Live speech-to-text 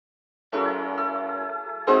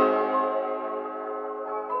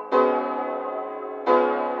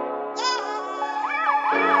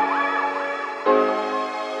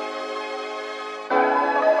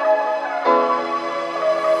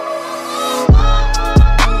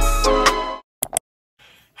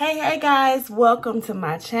Hey guys, welcome to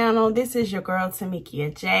my channel. This is your girl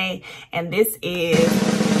Tamikia J, and this is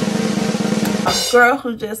a girl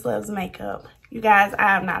who just loves makeup. You guys,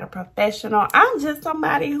 I am not a professional. I'm just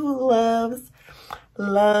somebody who loves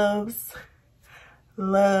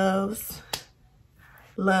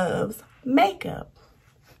makeup.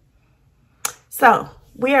 So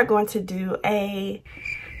we are going to do what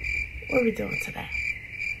are we doing today?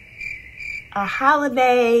 A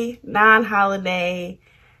holiday, non-holiday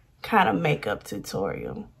kind of makeup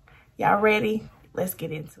tutorial. Y'all ready? Let's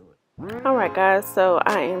get into it. Alright guys, so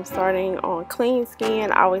I am starting on clean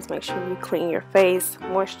skin. Always make sure you clean your face,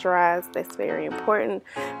 moisturize. That's very important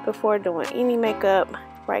before doing any makeup.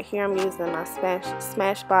 Right here I'm using my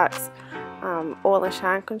Smashbox Oil and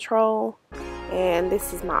Shine Control. And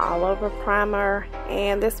this is my all over primer.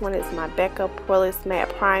 And this one is my Becca Poreless Matte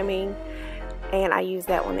Priming. And I use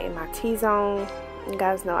that one in my T-zone. You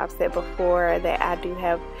guys know I've said before that I do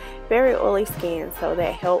have very oily skin, so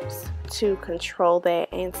that helps to control that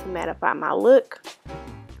and to mattify my look.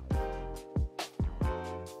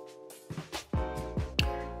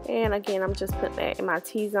 And again, I'm just putting that in my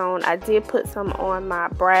T-zone. I did put some on my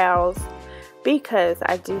brows because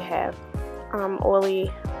I do have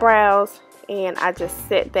oily brows, and I just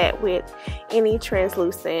set that with any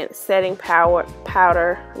translucent setting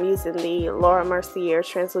powder. I'm using the Mercier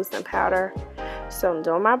translucent powder. So I'm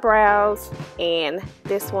doing my brows, and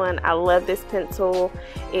this one, I love this pencil.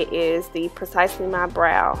 It is the Precisely My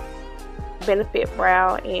Brow Benefit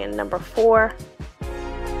Brow in number 4.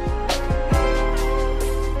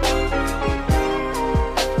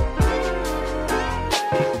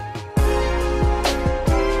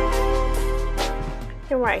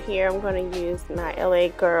 And right here I'm going to use my LA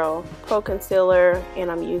Girl Pro Concealer,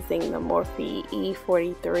 and I'm using the Morphe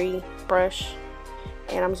E43 brush.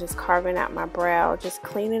 And I'm just carving out my brow, just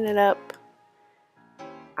cleaning it up.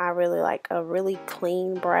 I really like a really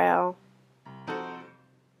clean brow,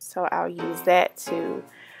 so I'll use that to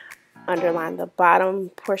underline the bottom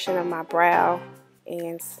portion of my brow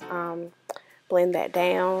and blend that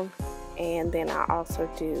down. And then I'll also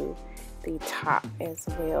do the top as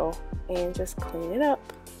well and just clean it up.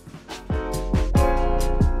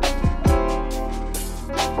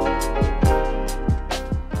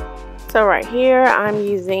 So right here I'm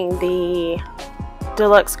using the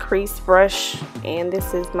Deluxe Crease brush, and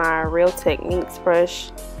this is my Real Techniques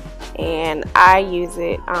brush, and I use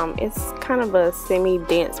it, it's kind of a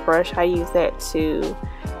semi-dense brush. I use that to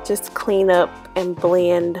just clean up and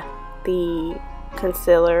blend the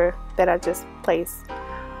concealer that I just placed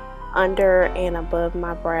under and above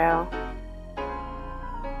my brow,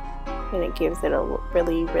 and it gives it a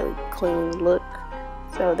really clean look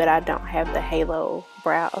so that I don't have the halo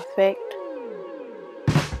brow effect.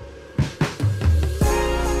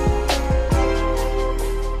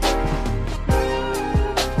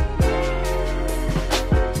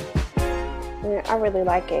 And I really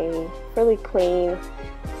like a really clean,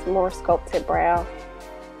 more sculpted brow,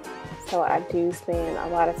 so I do spend a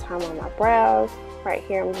lot of time on my brows. Right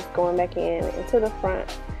here I'm just going back into the front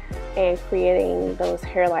and creating those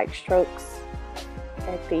hair-like strokes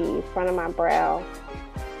at the front of my brow.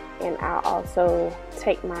 And I'll also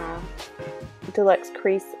take my Deluxe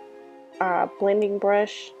Crease blending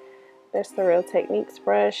brush. That's the Real Techniques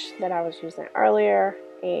brush that I was using earlier.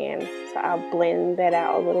 And so I'll blend that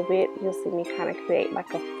out a little bit. You'll see me kind of create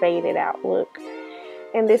like a faded out look.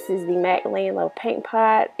 And this is the MAC Layin Low Paint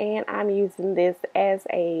Pot. And I'm using this as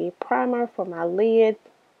a primer for my lid.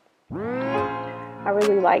 I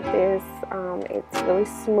really like this. It's really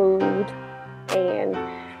smooth, and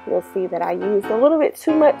you'll see that I used a little bit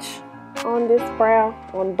too much on this brow,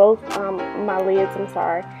 on both my lids, I'm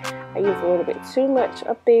sorry. I used a little bit too much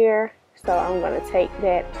up there, so I'm going to take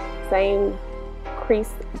that same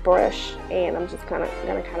crease brush and I'm just going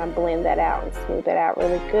to blend that out and smooth that out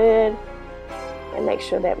really good, and make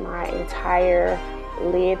sure that my entire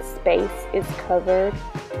lid space is covered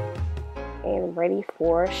and ready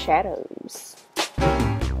for shadows.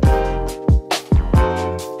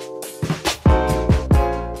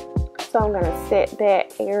 So I'm going to set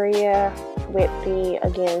that area with the,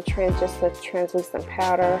 again, just a translucent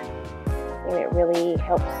powder, and it really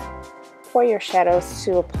helps for your shadows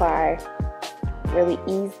to apply really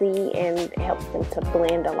easy and helps them to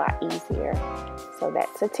blend a lot easier. So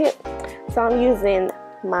that's a tip. So I'm using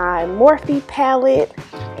my Morphe palette,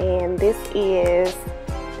 and this is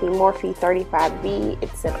the Morphe 35B.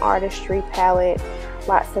 It's an Artistry palette,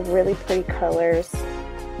 lots of really pretty colors.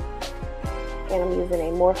 And I'm using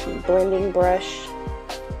a Morphe blending brush,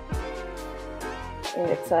 and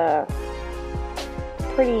it's a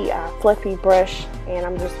pretty fluffy brush, and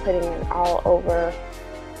I'm just putting it all over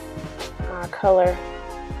color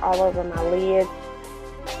all over my lid,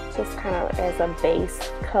 just kind of as a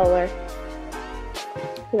base color.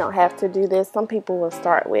 You don't have to do this. Some people will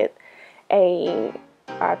start with a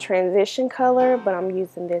transition color, but I'm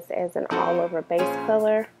using this as an all over base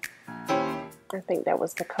color. I think that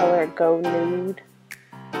was the color Go Nude.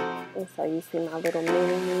 And so you see my little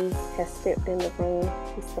mini has stepped in the room.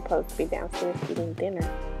 He's supposed to be downstairs eating dinner.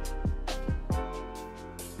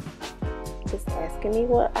 Just asking me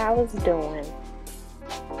what I was doing.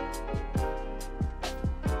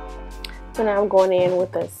 So now I'm going in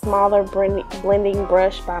with a smaller blending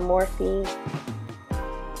brush by Morphe.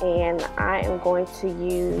 And I am going to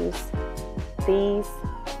use these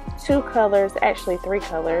two colors, actually 3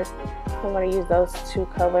 colors. I'm going to use those 2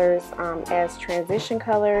 colors as transition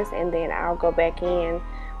colors, and then I'll go back in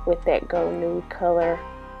with that Go Nude color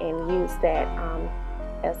and use that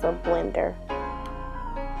as a blender.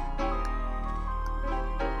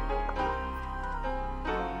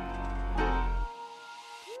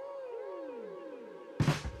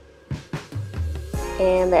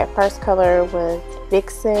 And that first color was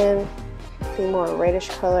Vixen. The more reddish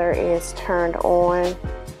color is Turned On.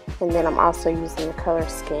 And then I'm also using the color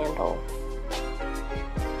Scandal.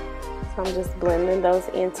 So I'm just blending those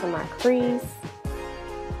into my crease.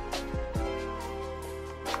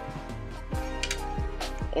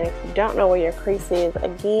 And if you don't know where your crease is,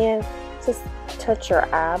 again, just touch your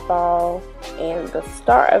eyeball, and the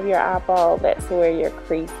start of your eyeball, that's where your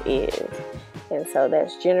crease is. And so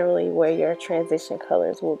that's generally where your transition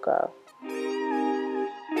colors will go.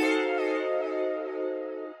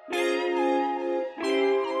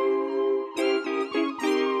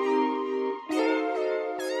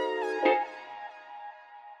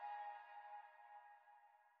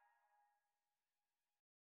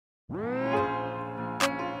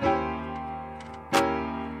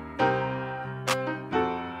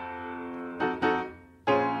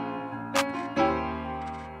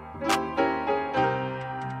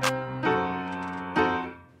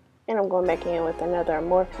 And I'm going back in with another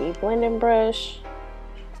Morphe blending brush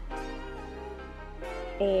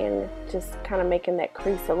and just kind of making that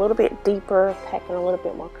crease a little bit deeper, packing a little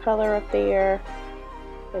bit more color up there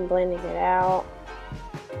and blending it out.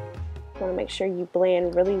 You want to make sure you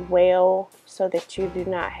blend really well so that you do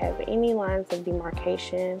not have any lines of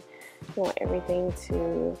demarcation. You want everything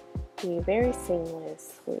to be very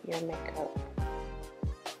seamless with your makeup.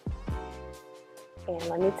 And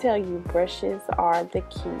let me tell you, brushes are the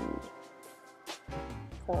key.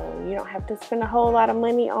 So you don't have to spend a whole lot of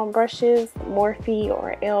money on brushes. Morphe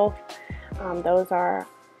or e.l.f. Those are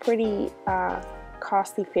pretty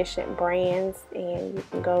cost efficient brands, and you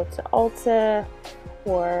can go to Ulta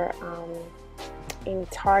or in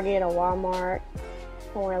Target or Walmart,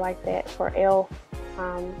 somewhere like that for e.l.f.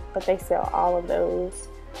 But they sell all of those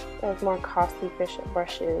more cost efficient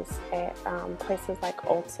brushes at places like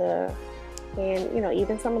Ulta. And you know,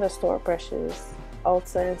 even some of the store brushes,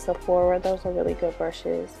 Ulta and Sephora, those are really good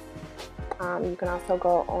brushes. You can also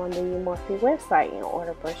go on the Morphe website and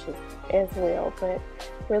order brushes as well, but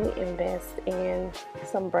really invest in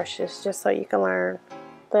some brushes just so you can learn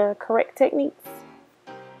the correct techniques.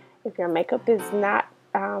 If your makeup is not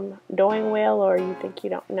doing well, or you think you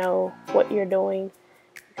don't know what you're doing,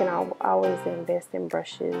 you can always invest in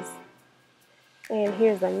brushes. And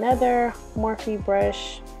here's another Morphe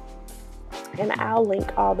brush. And I'll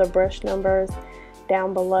link all the brush numbers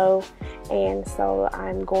down below. And so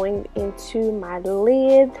I'm going into my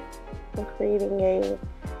lid and creating a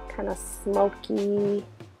kind of smoky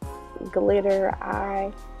glitter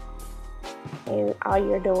eye. And all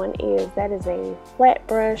you're doing is, that is a flat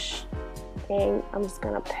brush, and I'm just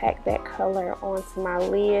going to pack that color onto my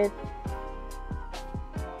lid.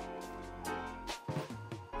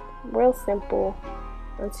 Real simple.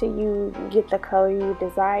 Until you get the color you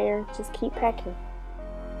desire, just keep packing.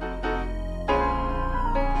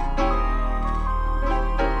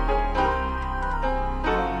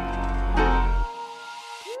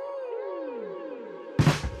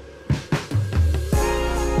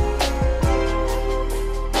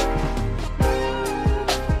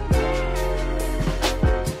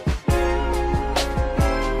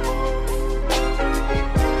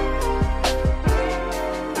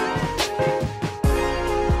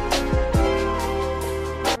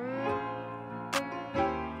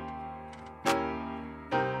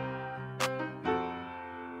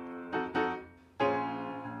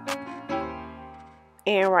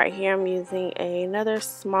 And right here I'm using another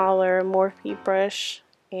smaller Morphe brush,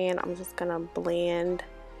 and I'm just gonna blend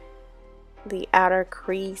the outer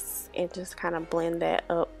crease and just kind of blend that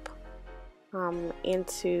up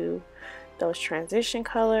into those transition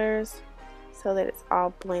colors. so that it's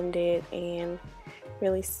all blended and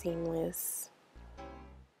really seamless.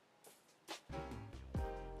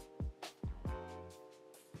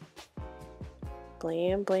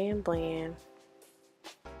 Blend, blend, blend.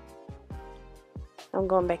 I'm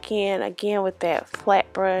going back in again with that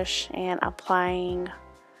flat brush and applying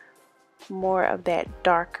more of that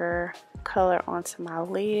darker color onto my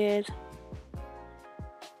lid.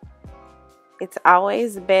 It's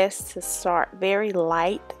always best to start very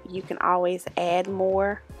light. You can always add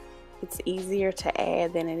more. It's easier to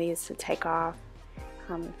add than it is to take off.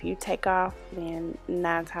 If you take off, then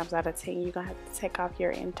 9 times out of 10 you're gonna have to take off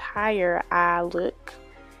your entire eye look,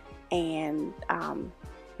 and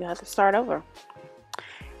you'll have to start over.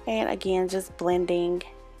 And again, just blending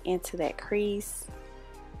into that crease,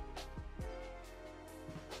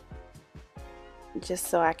 just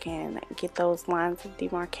so I can get those lines of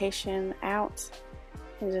demarcation out,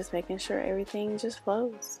 and just making sure everything just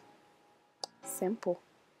flows. Simple.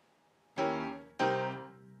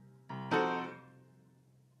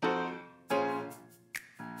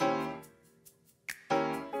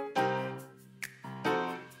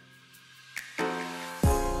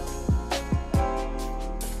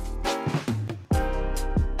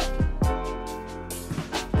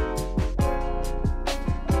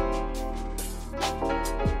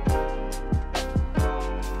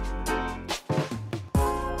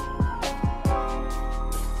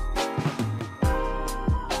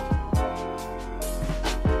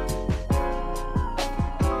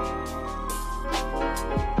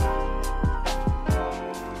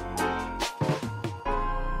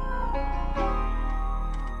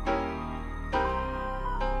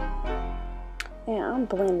 And I'm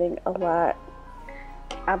blending a lot.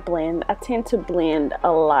 I tend to blend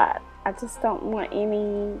a lot. I just don't want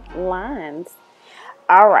any lines.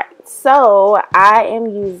 Alright, so I am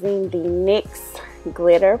using the NYX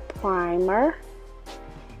Glitter Primer.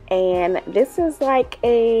 And this is like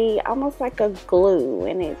almost like a glue,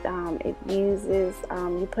 and it uses,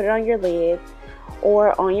 you put it on your lid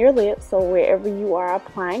or on your lips, or wherever you are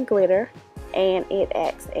applying glitter, and it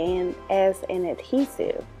acts as an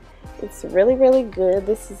adhesive. It's really, really good.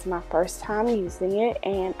 This is my first time using it,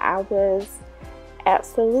 and I was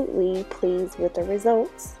absolutely pleased with the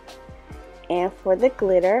results. And for the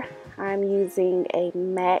glitter, I'm using a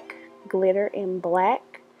MAC glitter in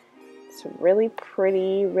black. It's really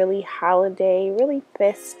pretty, really holiday, really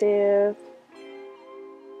festive,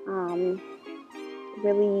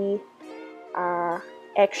 really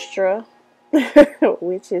extra,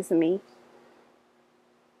 which is me.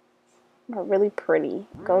 But really pretty.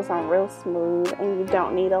 Goes on real smooth, and you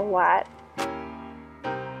don't need a lot.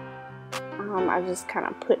 I just kind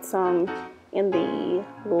of put some in the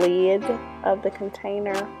lid of the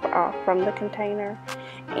container, from the container,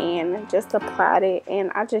 and just applied it.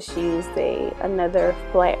 And I just used another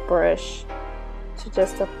flat brush to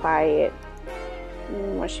just apply it.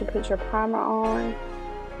 And once you put your primer on,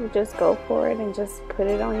 you just go for it and just put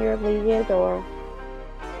it on your lid or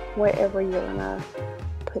wherever you're gonna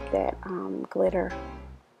put that glitter.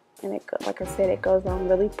 And it, like I said, it goes on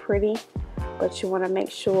really pretty, but you want to make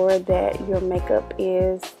sure that your makeup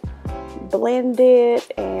is blended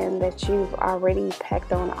and that you've already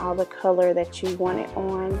packed on all the color that you want it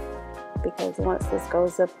on, because once this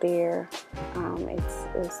goes up there,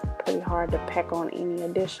 it's pretty hard to pack on any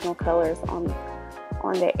additional colors on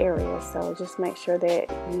that area. So just make sure that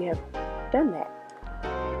you have done that.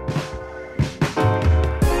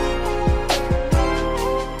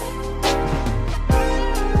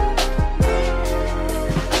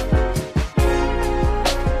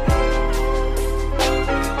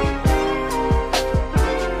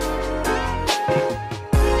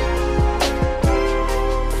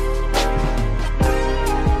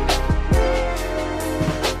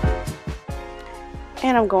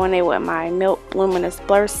 And I'm going in with my Milk Luminous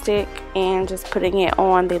Blur Stick and just putting it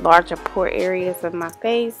on the larger pore areas of my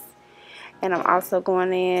face. And I'm also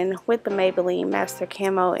going in with the Maybelline Master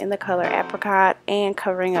Camo in the color Apricot and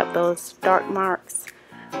covering up those dark marks.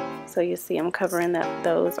 So you see I'm covering up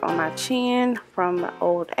those on my chin from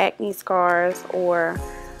old acne scars or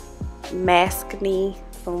maskne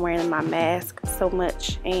from wearing my mask so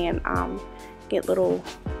much, and get little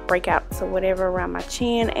breakouts or whatever around my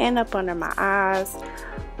chin and up under my eyes.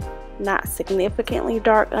 Not significantly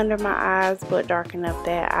dark under my eyes, but dark enough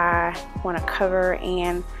that I want to cover.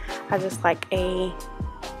 And I just like a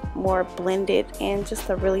more blended and just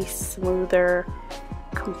a really smoother,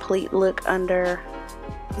 complete look under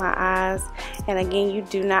my eyes. And again, you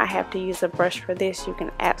do not have to use a brush for this. You can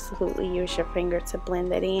absolutely use your finger to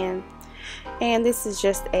blend that in. And this is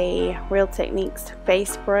just a Real Techniques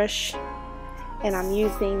face brush, And I'm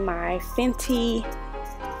using my Fenty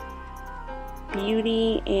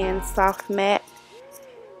Beauty in Soft Matte,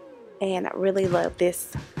 and I really love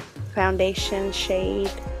this foundation shade,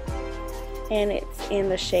 and it's in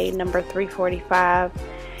the shade number 345.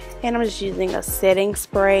 And I'm just using a setting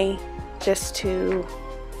spray just to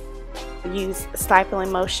use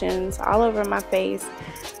stippling motions all over my face,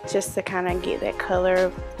 just to kind of get that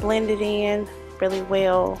color blended in really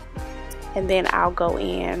well. And then I'll go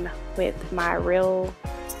in with my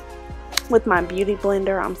beauty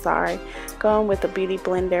blender. I'm sorry, going with the beauty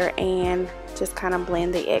blender and just kind of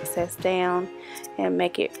blend the excess down and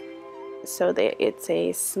make it so that it's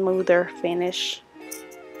a smoother finish.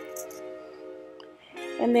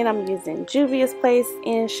 And then I'm using Juvia's Place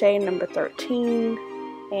in shade number 13,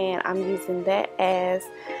 and I'm using that as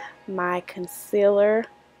my concealer.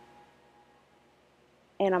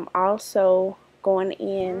 And I'm also going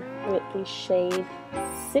in with the shade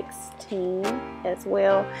 16 as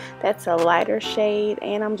well. That's a lighter shade,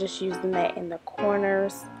 and I'm just using that in the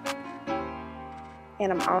corners.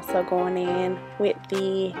 And I'm also going in with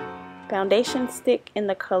the foundation stick in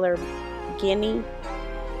the color Guinea,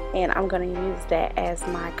 and I'm going to use that as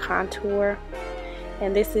my contour.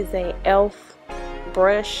 And this is a e.l.f.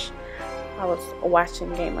 brush. I was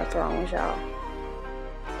watching Game of Thrones, y'all.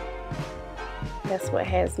 That's what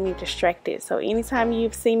has me distracted. So anytime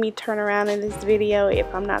you've seen me turn around in this video,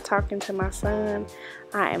 if I'm not talking to my son,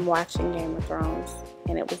 I am watching Game of Thrones.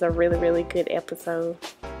 And it was a really, really good episode.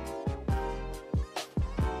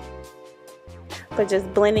 But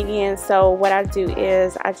just blending in. So what I do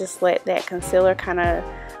is I just let that concealer kind of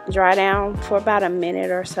dry down for about a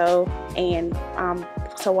minute or so. And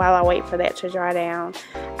so while I wait for that to dry down,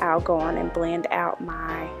 I'll go on and blend out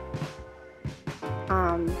my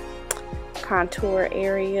contour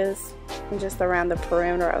areas and just around the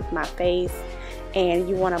perimeter of my face. And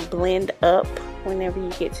you want to blend up whenever you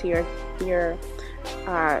get to your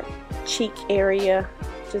cheek area.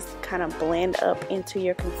 Just kind of blend up into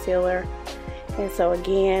your concealer. And so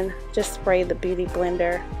again, just spray the beauty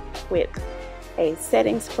blender with a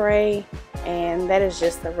setting spray, and that is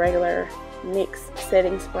just a regular NYX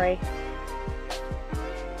setting spray.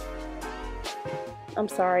 I'm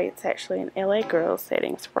sorry, it's actually an LA Girl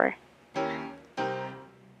setting spray.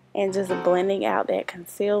 And just blending out that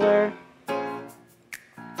concealer.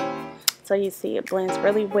 So you see it blends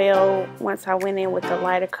really well once I went in with the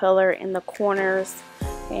lighter color in the corners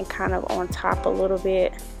and kind of on top a little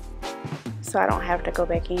bit, so I don't have to go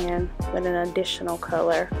back in with an additional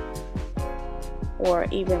color or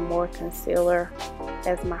even more concealer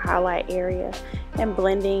as my highlight area. And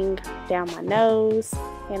blending down my nose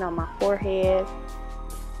and on my forehead.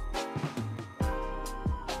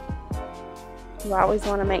 You always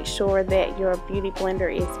want to make sure that your beauty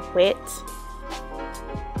blender is wet.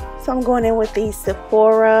 So I'm going in with the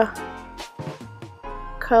Sephora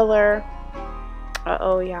color.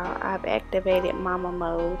 Uh-oh, y'all, I've activated mama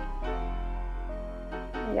mode.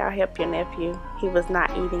 Y'all help your nephew. He was not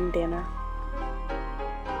eating dinner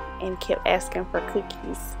and kept asking for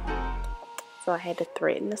cookies. So I had to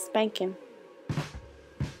threaten the spanking.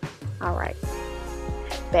 Alright,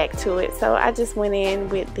 back to it. So I just went in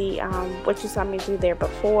with the what you saw me do there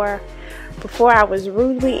before I was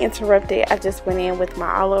rudely interrupted. I just went in with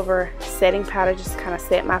my all over setting powder, just kind of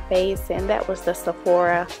set my face, and that was the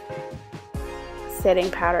Sephora setting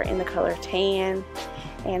powder in the color tan.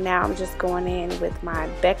 And now I'm just going in with my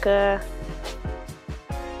Becca,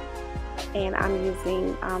 and I'm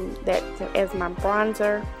using that as my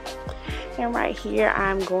bronzer. And right here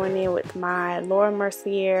I'm going in with my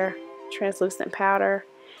Mercier translucent powder,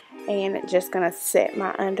 and just gonna set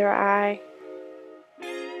my under eye.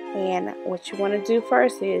 And what you want to do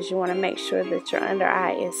first is you want to make sure that your under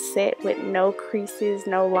eye is set with no creases,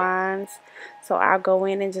 no lines. So I'll go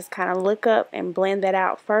in and just kind of look up and blend that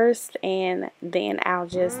out first, and then I'll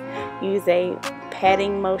just use a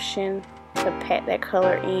patting motion to pat that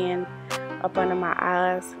color in up under my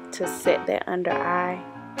eyes to set that under eye.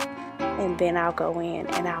 And then I'll go in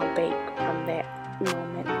and I'll bake from that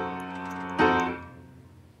moment.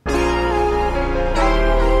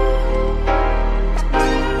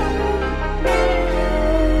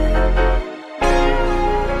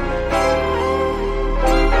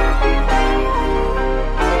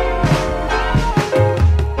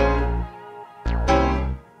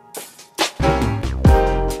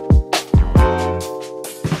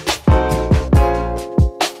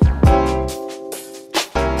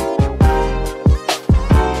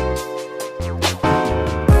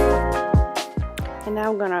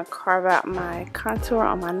 I'm gonna carve out my contour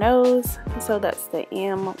on my nose. So that's the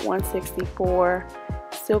M164.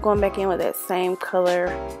 Still going back in with that same color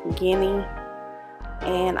Guinea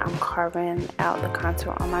and I'm carving out the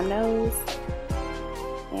contour on my nose.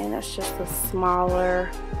 And that's just a smaller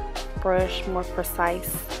brush, more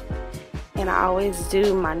precise. And I always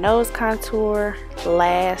do my nose contour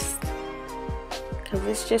last because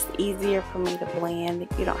it's just easier for me to blend.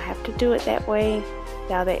 You don't have to do it that way.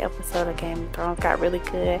 Y'all, that episode of Game of Thrones got really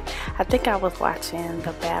good. I think I was watching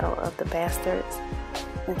the Battle of the Bastards,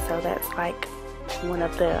 and so that's like one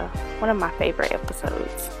of my favorite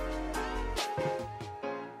episodes.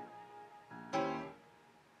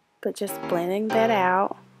 But just blending that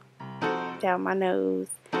out down my nose,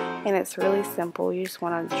 and it's really simple. You just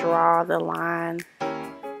want to draw the line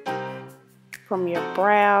from your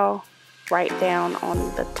brow right down on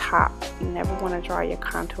the top. You never want to draw your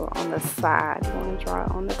contour on the side. You want to draw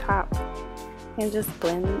it on the top, and just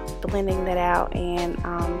blending that out. And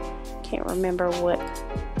can't remember what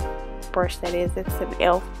brush that is. It's an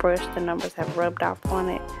e.l.f. brush. The numbers have rubbed off on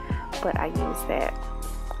it, but I use that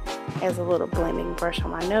as a little blending brush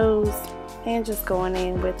on my nose. And just going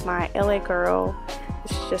in with my LA Girl.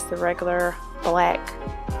 This is just a regular black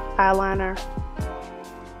eyeliner.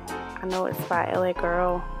 I know it's by LA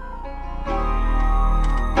Girl.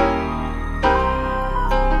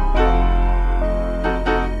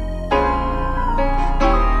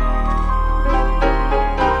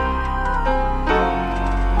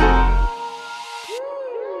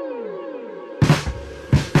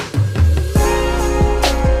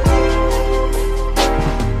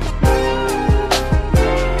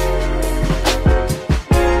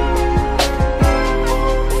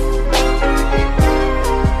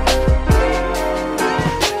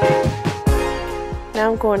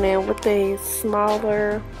 I'm going in with a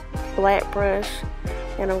smaller black brush,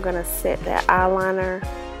 and I'm going to set that eyeliner,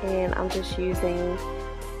 and I'm just using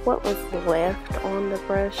what was left on the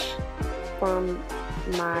brush from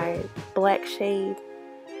my black shade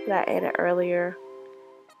that I added earlier.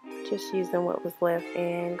 Just using what was left,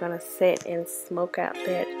 and going to set and smoke out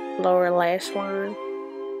that lower lash line.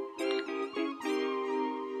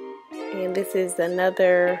 And this is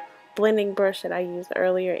another blending brush that I used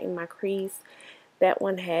earlier in my crease. That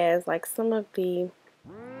one has like some of the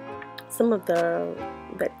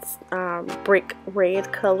brick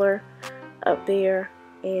red color up there,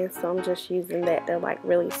 and so I'm just using that to like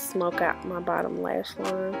really smoke out my bottom lash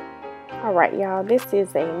line. Alright y'all, this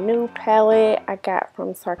is a new palette I got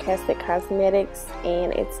from Becca Cosmetics,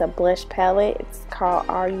 and it's a blush palette. It's called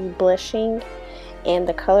Are You Blushing, and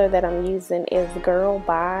the color that I'm using is Girl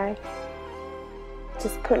Bye.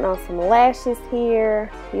 Just putting on some lashes here,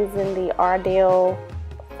 using the Ardell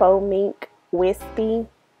Faux Mink Wispy,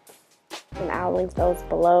 and I'll link those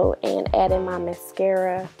below, and adding my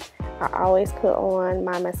mascara. I always put on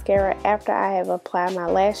my mascara after I have applied my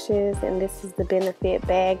lashes, and this is the Benefit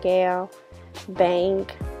Bad Gal Bang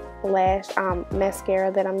Lash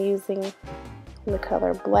mascara that I'm using in the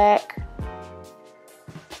color black.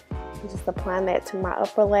 I'm just applying that to my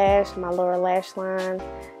upper lash, my lower lash line,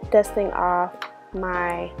 dusting off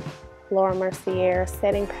my Laura Mercier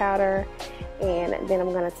setting powder, and then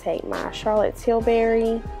I'm going to take my Charlotte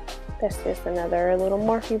Tilbury. That's just another little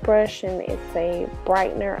Morphe brush, and it's a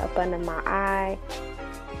brightener up under my eye,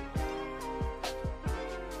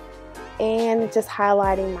 and just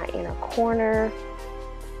highlighting my inner corner.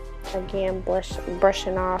 Again,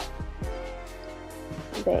 brushing off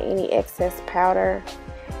any excess powder.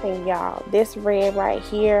 And y'all, this red right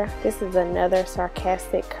here, this is another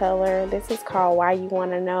sarcastic color. This is called Why You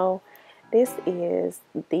Wanna Know. This is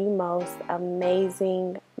the most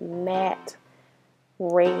amazing matte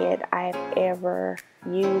red I've ever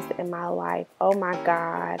used in my life. Oh my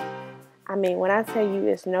god. I mean, when I tell you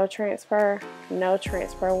it's no transfer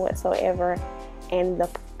whatsoever, and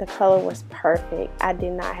the color was perfect. I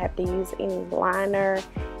did not have to use any liner,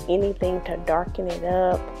 anything to darken it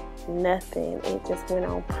up, nothing. It just went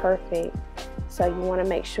on perfect. So you want to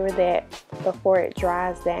make sure that before it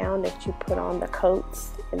dries down that you put on the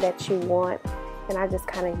coats that you want. And I just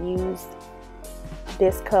kind of used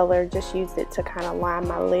this color, just used it to kind of line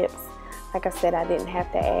my lips. Like I said, I didn't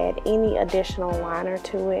have to add any additional liner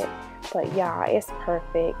to it, but y'all, it's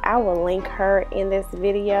perfect. I will link her in this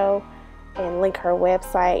video and link her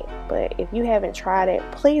website, but if you haven't tried it,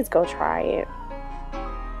 please go try it.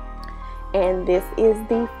 And this is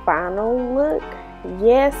the final look.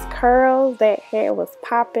 Yes, curls, that hair was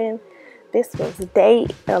popping. This was day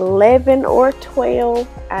 11 or 12,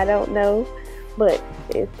 I don't know, but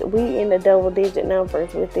we in the double digit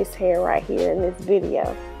numbers with this hair right here in this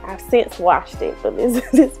video. I've since washed it, but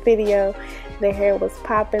this video, the hair was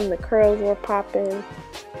popping, the curls were popping,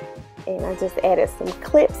 And I just added some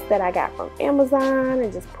clips that I got from Amazon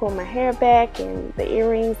and just pulled my hair back, and the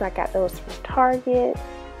earrings, I got those from Target.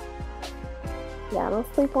 Y'all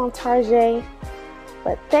don't sleep on Target.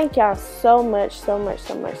 But thank y'all so much.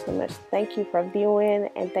 Thank you for viewing,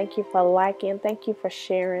 and thank you for liking, thank you for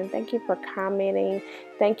sharing, thank you for commenting,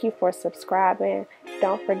 thank you for subscribing.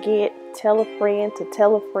 Don't forget, tell a friend to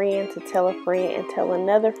tell a friend to tell a friend and tell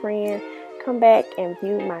another friend. Come back and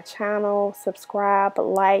view my channel, subscribe,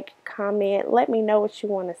 like, comment. Let me know what you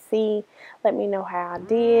want to see. Let me know how I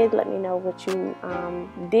did. Let me know what you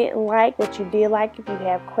didn't like, what you did like, if you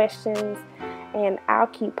have questions. And I'll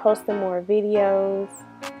keep posting more videos.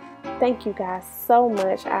 Thank you guys so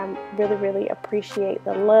much. I really appreciate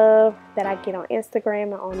the love that I get on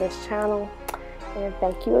Instagram and on this channel. And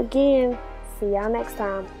thank you again. See y'all next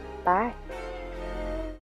time. Bye.